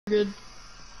good.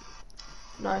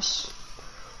 Nice.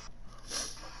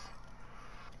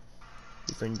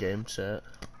 It's in game chat.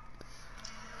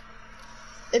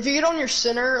 If you get on your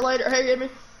center later, hey, get me.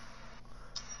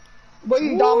 We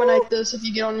can dominate this if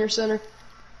you get on your center.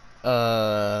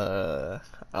 I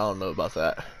don't know about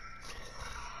that.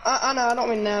 I know, I don't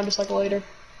mean now, just like later.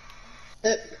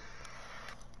 I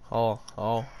don't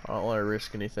want to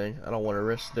risk anything. I don't want to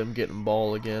risk them getting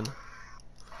ball again.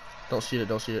 Don't shoot it,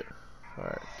 don't shoot it.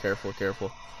 Alright, careful, careful.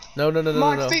 No.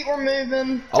 My feet were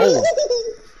moving. Oh!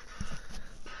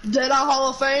 Dead Eye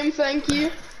Hall of Fame, thank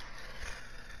you.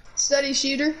 Steady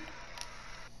shooter.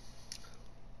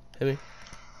 Hit me.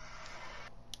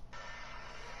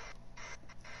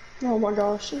 Oh my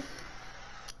gosh. Twos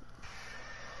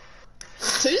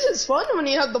is fun when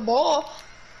you have the ball.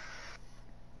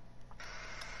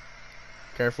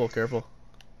 Careful, careful.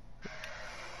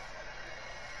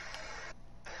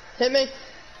 Hit me.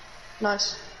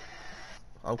 Nice.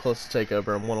 I'm close to take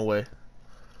over. I'm one away.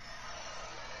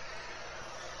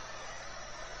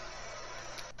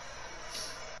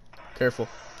 Careful.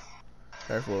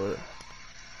 Careful with it.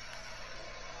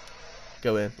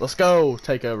 Go in. Let's go.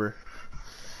 Take over.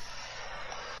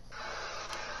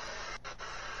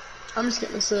 I'm just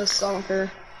getting assists. I don't care.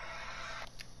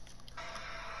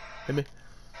 Hit me.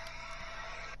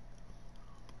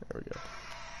 There we go.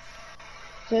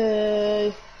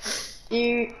 Hey.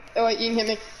 Oh wait, you can hit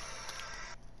me.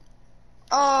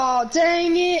 Oh,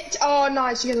 dang it. Oh,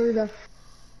 nice. You get the rebound.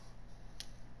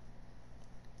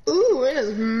 Ooh, in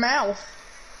his mouth.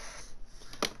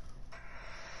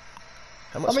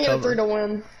 How much I'm gonna cover? hit a 3 to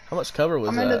win. How much cover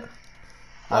was that?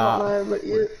 I don't know, but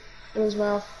in his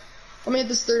mouth. Let me hit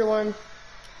this 3 to 1.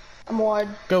 I'm wide.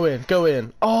 Go in, go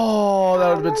in. Oh, that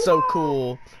would have been so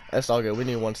cool. That's all good. We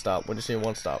need one stop. We just need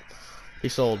one stop. He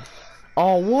sold.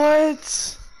 Oh,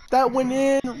 what? That went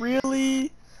in?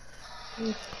 Really?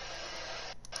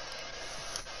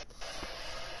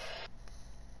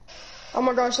 Oh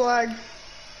my gosh, lag.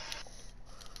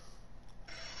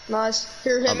 Nice.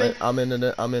 Here, hit me. I'm in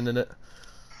it. I'm in it.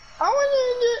 I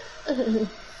want to end it.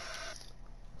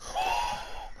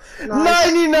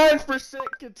 Nice. 99%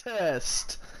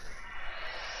 contest.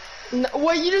 No,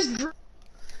 wait, you just...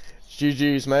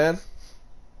 GG's, man.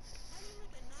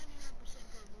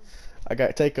 I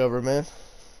got takeover, man.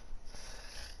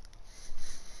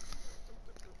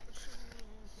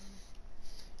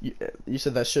 You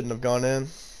said that shouldn't have gone in.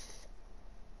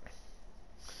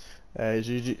 Hey,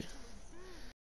 GG.